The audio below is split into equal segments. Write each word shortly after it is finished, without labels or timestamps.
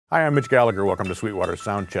Hi, I'm Mitch Gallagher. Welcome to Sweetwater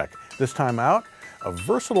Sound Check. This time out, a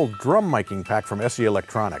versatile drum miking pack from SE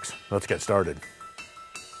Electronics. Let's get started.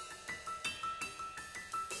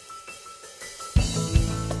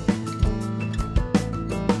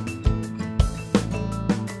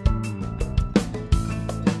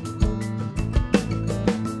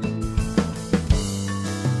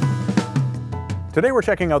 Today we're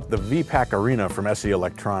checking out the VPack Arena from SE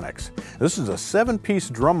Electronics. This is a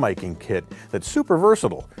 7-piece drum miking kit that's super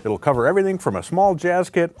versatile. It'll cover everything from a small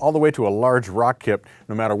jazz kit all the way to a large rock kit,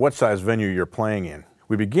 no matter what size venue you're playing in.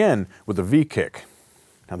 We begin with the V-Kick.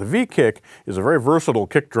 Now the V-Kick is a very versatile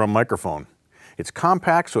kick drum microphone. It's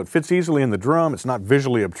compact, so it fits easily in the drum, it's not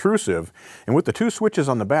visually obtrusive, and with the 2 switches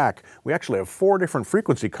on the back, we actually have 4 different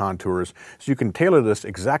frequency contours, so you can tailor this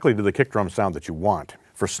exactly to the kick drum sound that you want.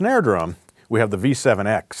 For snare drum, we have the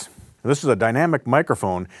V7X. This is a dynamic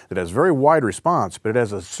microphone that has very wide response, but it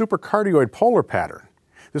has a supercardioid polar pattern.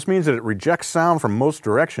 This means that it rejects sound from most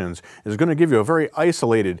directions and is going to give you a very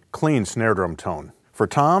isolated, clean snare drum tone. For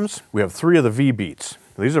toms, we have 3 of the V-Beats.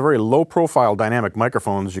 These are very low-profile dynamic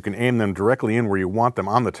microphones. You can aim them directly in where you want them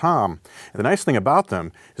on the tom. And the nice thing about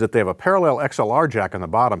them is that they have a parallel XLR jack on the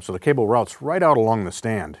bottom, so the cable routes right out along the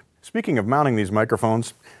stand. Speaking of mounting these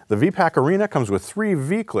microphones, the VPack Arena comes with 3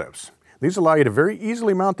 V-clips. These allow you to very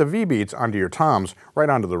easily mount the V-Beats onto your toms, right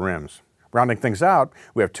onto the rims. Rounding things out,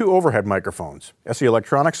 we have 2 overhead microphones. SE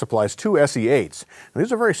Electronics supplies 2 SE8s. Now,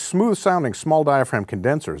 these are very smooth-sounding small-diaphragm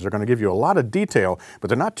condensers. They're going to give you a lot of detail, but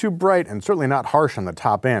they're not too bright and certainly not harsh on the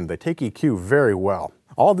top end. They take EQ very well.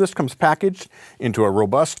 All of this comes packaged into a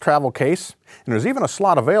robust travel case, and there's even a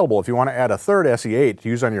slot available if you want to add a 3rd SE8 to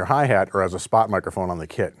use on your hi-hat or as a spot microphone on the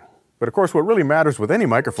kit. But of course, what really matters with any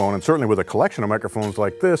microphone, and certainly with a collection of microphones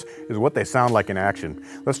like this, is what they sound like in action.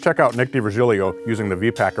 Let's check out Nick DiVirgilio using the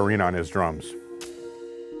VPack Arena on his drums.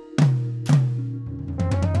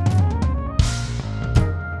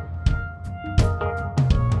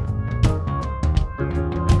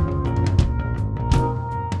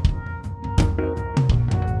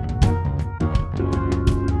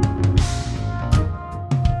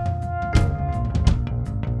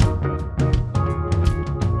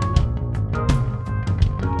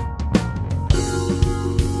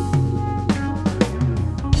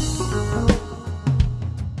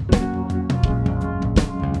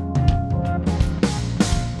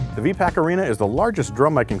 The VPack Arena is the largest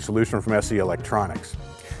drum miking solution from SE Electronics.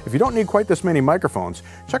 If you don't need quite this many microphones,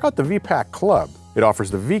 check out the VPack Club. It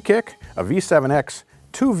offers the V-Kick, a V7X,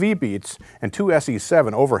 2 V-Beats, and 2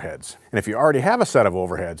 SE7 overheads. And if you already have a set of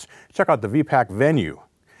overheads, check out the VPack Venue.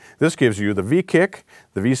 This gives you the V-Kick,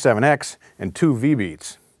 the V7X, and 2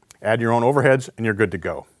 V-Beats. Add your own overheads and you're good to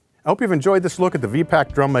go. I hope you've enjoyed this look at the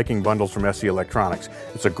VPack drum making bundles from SE Electronics.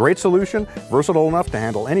 It's a great solution, versatile enough to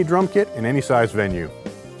handle any drum kit in any size venue.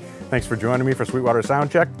 Thanks for joining me for Sweetwater Sound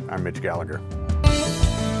Check. I'm Mitch Gallagher.